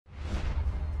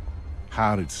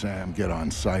How did Sam get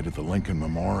on site at the Lincoln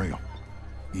Memorial?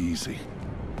 Easy.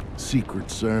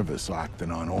 Secret Service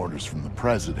acting on orders from the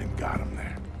President got him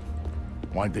there.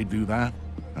 Why'd they do that?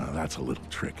 That's a little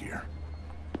trickier.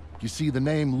 You see, the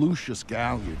name Lucius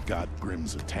Galliard got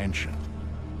Grimm's attention.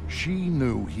 She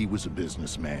knew he was a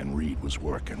businessman Reed was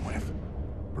working with.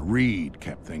 But Reed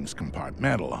kept things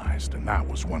compartmentalized, and that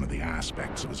was one of the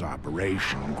aspects of his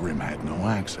operation Grimm had no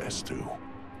access to.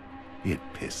 It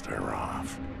pissed her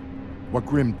off. What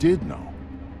Grimm did know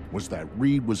was that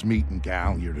Reed was meeting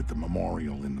Galliard at the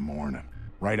memorial in the morning,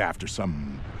 right after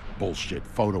some bullshit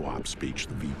photo op speech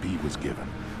the VP was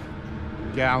giving.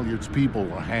 Galliard's people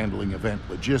were handling event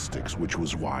logistics, which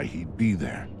was why he'd be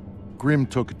there. Grimm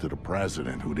took it to the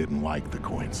President, who didn't like the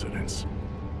coincidence.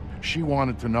 She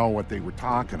wanted to know what they were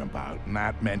talking about, and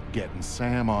that meant getting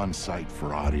Sam on site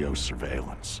for audio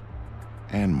surveillance.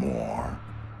 And more,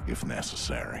 if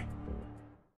necessary.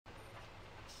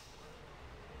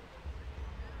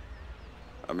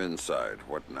 I'm inside.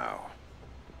 What now?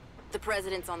 The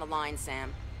President's on the line,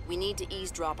 Sam. We need to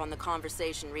eavesdrop on the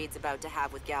conversation Reed's about to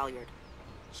have with Galliard.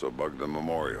 So bug the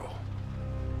memorial.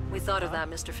 We thought of that,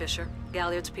 Mr. Fisher.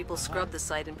 Galliard's people scrubbed the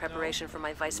site in preparation for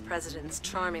my Vice President's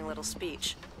charming little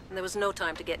speech. And there was no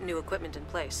time to get new equipment in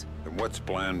place. Then what's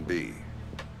plan B?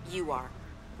 You are.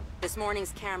 This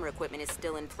morning's camera equipment is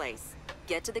still in place.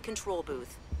 Get to the control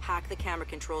booth, hack the camera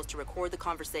controls to record the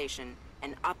conversation,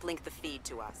 and uplink the feed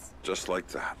to us. Just like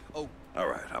that? Oh. All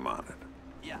right, I'm on it.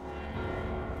 Yeah.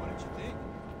 What did you think?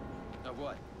 Of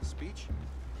what? The speech?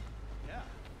 Yeah.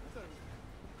 I thought it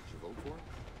was... Did you vote for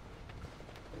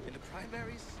it? In the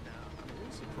primaries? No. I'm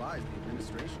really surprised the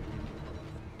administration.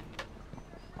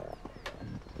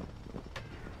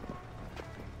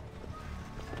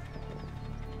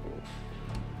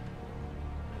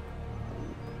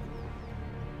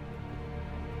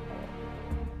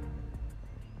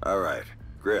 All right,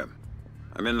 Grimm.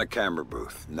 I'm in the camera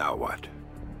booth. Now what?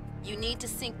 You need to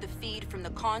sync the feed from the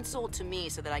console to me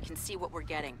so that I can see what we're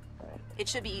getting. It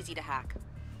should be easy to hack.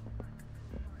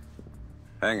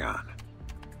 Hang on.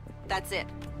 That's it.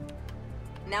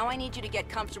 Now I need you to get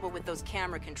comfortable with those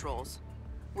camera controls.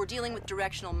 We're dealing with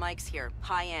directional mics here,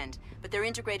 high-end, but they're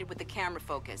integrated with the camera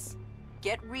focus.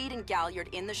 Get Reed and Galliard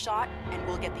in the shot, and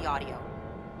we'll get the audio.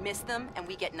 Miss them, and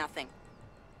we get nothing.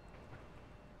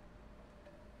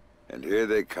 And here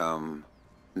they come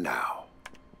now.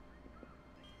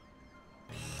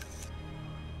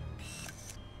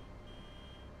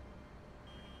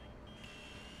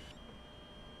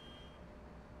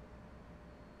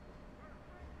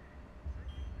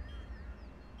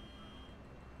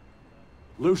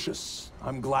 Lucius,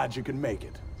 I'm glad you can make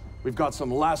it. We've got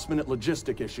some last-minute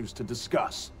logistic issues to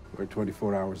discuss. We're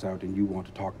 24 hours out and you want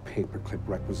to talk paperclip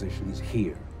requisitions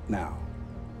here, now.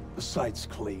 The site's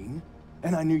clean,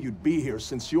 and I knew you'd be here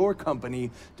since your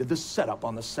company did the setup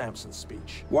on the Samson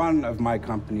speech. One of my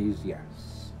companies,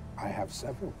 yes. I have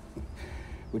several.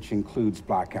 Which includes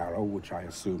Black Arrow, which I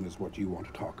assume is what you want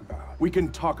to talk about. We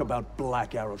can talk about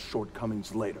Black Arrow's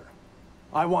shortcomings later.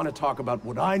 I want to talk about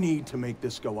what I need to make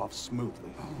this go off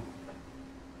smoothly. Oh.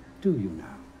 Do you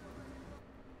now?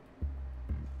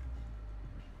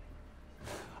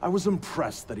 I was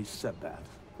impressed that he said that.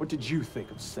 What did you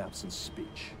think of Samson's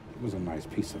speech? It was a nice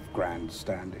piece of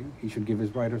grandstanding. He should give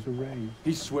his writers a raise.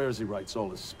 He swears he writes all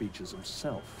his speeches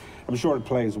himself. I'm sure it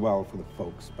plays well for the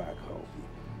folks back home.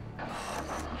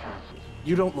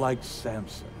 You don't like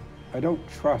Samson? I don't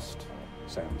trust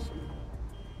Samson.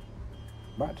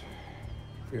 But...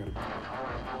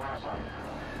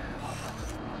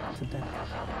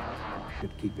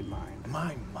 should keep in mind.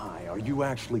 My, are you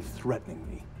actually threatening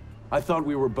me? I thought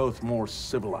we were both more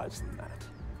civilized than that.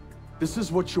 This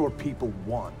is what your people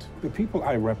want. The people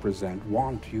I represent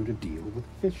want you to deal with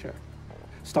Fisher.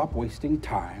 Stop wasting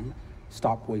time.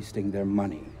 Stop wasting their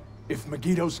money. If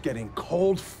Megiddo's getting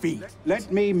cold feet...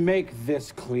 Let me make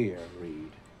this clear,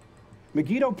 Reed.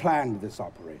 Megiddo planned this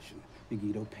operation.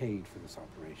 Megiddo paid for this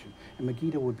operation, and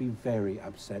Megiddo would be very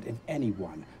upset if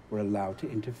anyone were allowed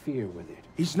to interfere with it.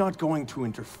 He's not going to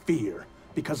interfere,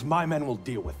 because my men will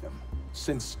deal with him,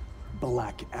 since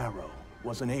Black Arrow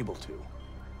wasn't able to.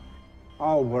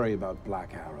 I'll worry about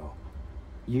Black Arrow.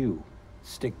 You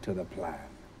stick to the plan.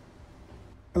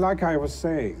 Like I was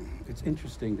saying, it's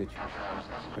interesting that you chose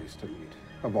this place to meet,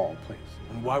 of all places.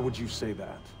 And why would you say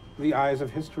that? The eyes of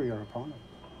history are upon it.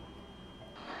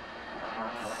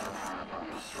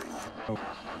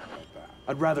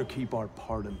 I'd rather keep our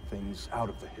part in things out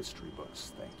of the history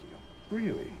books, thank you.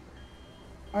 Really?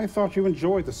 I thought you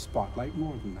enjoyed the spotlight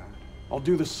more than that. I'll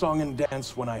do the song and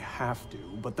dance when I have to,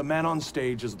 but the man on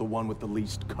stage is the one with the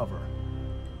least cover.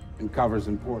 And cover's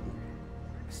important.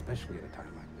 especially at a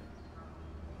time like this.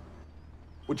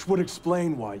 Which would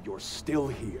explain why you're still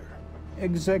here.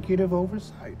 Executive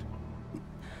oversight.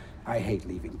 I hate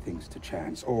leaving things to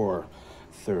chance or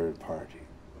third party.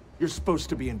 You're supposed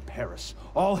to be in Paris.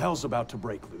 All hell's about to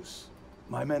break loose.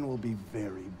 My men will be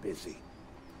very busy,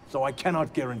 so I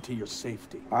cannot guarantee your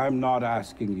safety. I'm not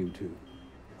asking you to.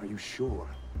 Are you sure?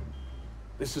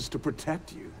 This is to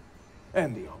protect you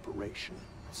and the operation.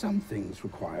 Some things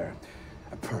require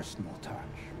a personal touch.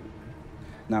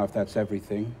 Now, if that's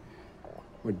everything,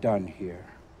 we're done here.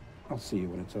 I'll see you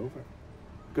when it's over.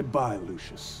 Goodbye,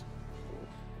 Lucius.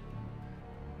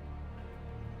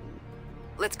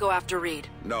 Let's go after Reed.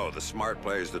 No, the smart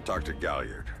play is to talk to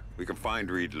Galliard. We can find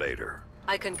Reed later.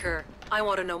 I concur. I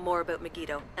want to know more about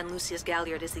Megiddo, and Lucius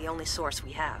Galliard is the only source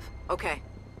we have. Okay,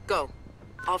 go.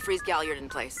 I'll freeze Galliard in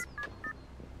place.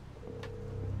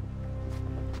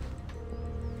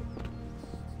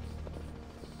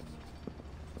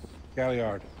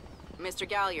 Galliard. Mr.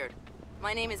 Galliard,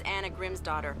 my name is Anna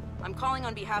Grimsdottir. I'm calling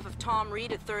on behalf of Tom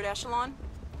Reed at 3rd Echelon.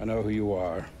 I know who you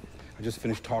are. I just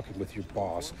finished talking with your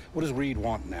boss. What does Reed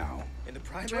want now? In the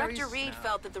primaries? Director Reed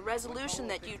felt that the resolution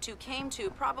that you two came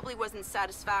to probably wasn't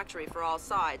satisfactory for all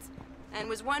sides, and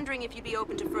was wondering if you'd be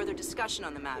open to further discussion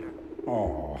on the matter.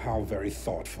 Oh, how very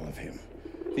thoughtful of him.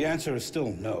 The answer is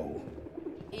still no.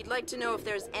 He'd like to know if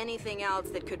there's anything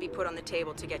else that could be put on the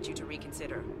table to get you to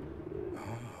reconsider.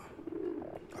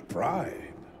 A bribe?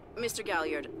 Mr.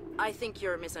 Galliard, I think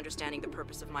you're misunderstanding the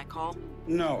purpose of my call.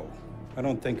 No, I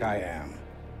don't think I am.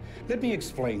 Let me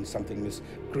explain something, Miss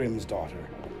Grimsdottir.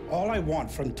 All I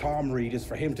want from Tom Reed is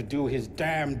for him to do his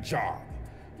damn job.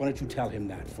 Why don't you tell him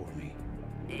that for me?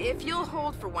 If you'll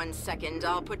hold for 1 second,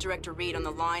 I'll put Director Reed on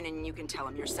the line and you can tell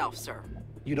him yourself, sir.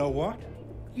 You know what?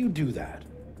 You do that.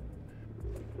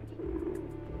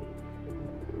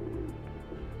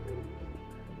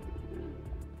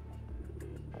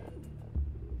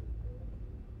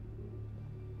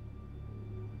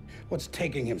 What's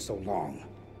taking him so long?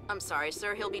 I'm sorry,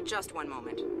 sir. He'll be just 1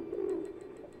 moment.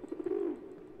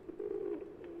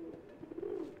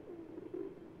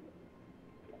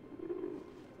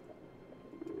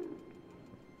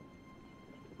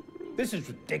 This is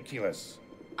ridiculous.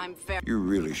 I'm very... You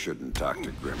really shouldn't talk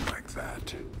to Grim like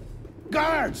that.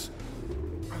 Guards!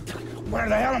 Where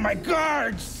the hell are my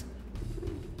guards?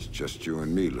 It's just you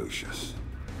and me, Lucius.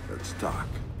 Let's talk.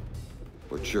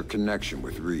 What's your connection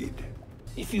with Reed?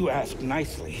 If you ask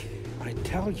nicely, I'd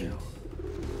tell you.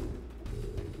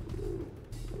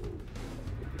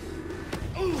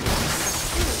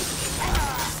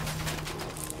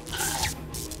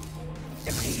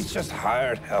 He's just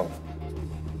hired help.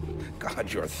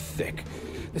 God, you're thick.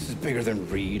 This is bigger than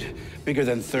Reed, bigger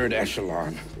than 3rd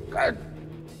Echelon. God,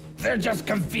 they're just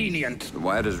convenient.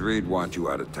 Why does Reed want you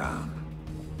out of town?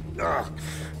 Ugh.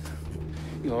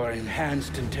 Your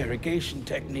enhanced interrogation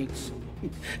techniques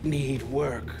need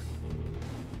work.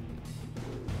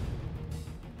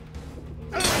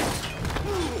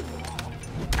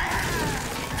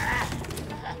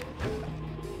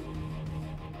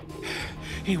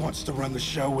 He wants to run the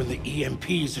show when the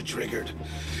EMPs are triggered.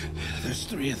 There's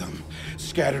 3 of them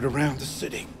scattered around the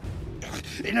city.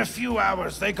 In a few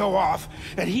hours, they go off,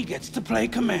 and he gets to play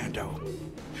commando.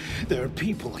 There are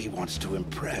people he wants to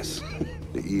impress.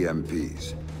 The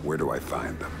EMPs. Where do I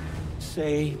find them?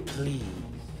 Say please.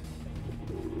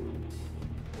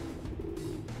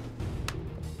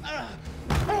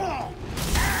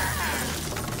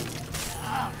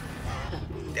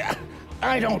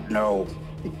 I don't know.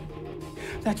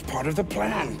 That's part of the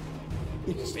plan.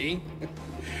 You see?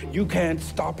 You can't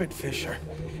stop it, Fisher.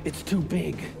 It's too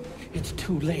big. It's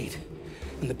too late.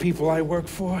 And the people I work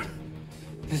for,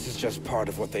 this is just part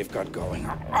of what they've got going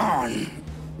on.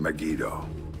 Megiddo.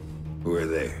 Who are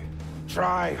they?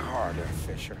 Try harder,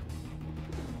 Fisher.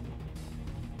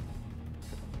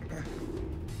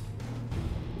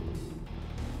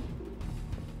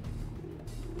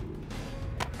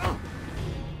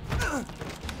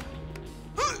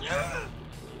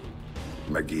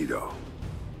 Megiddo.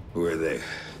 Who are they?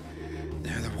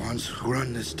 They're the ones who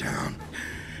run this town.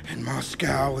 In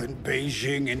Moscow and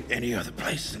Beijing and any other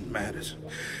place that matters.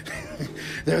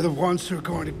 They're the ones who are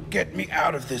going to get me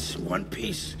out of this in one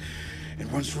piece.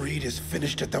 And once Reed is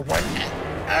finished at the White...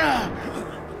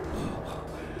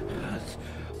 That's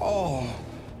all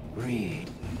Reed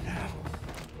now.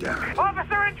 Damn it.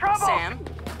 Officer in trouble! Sam,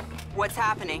 what's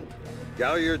happening?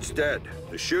 Galliard's dead.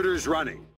 The shooter's running.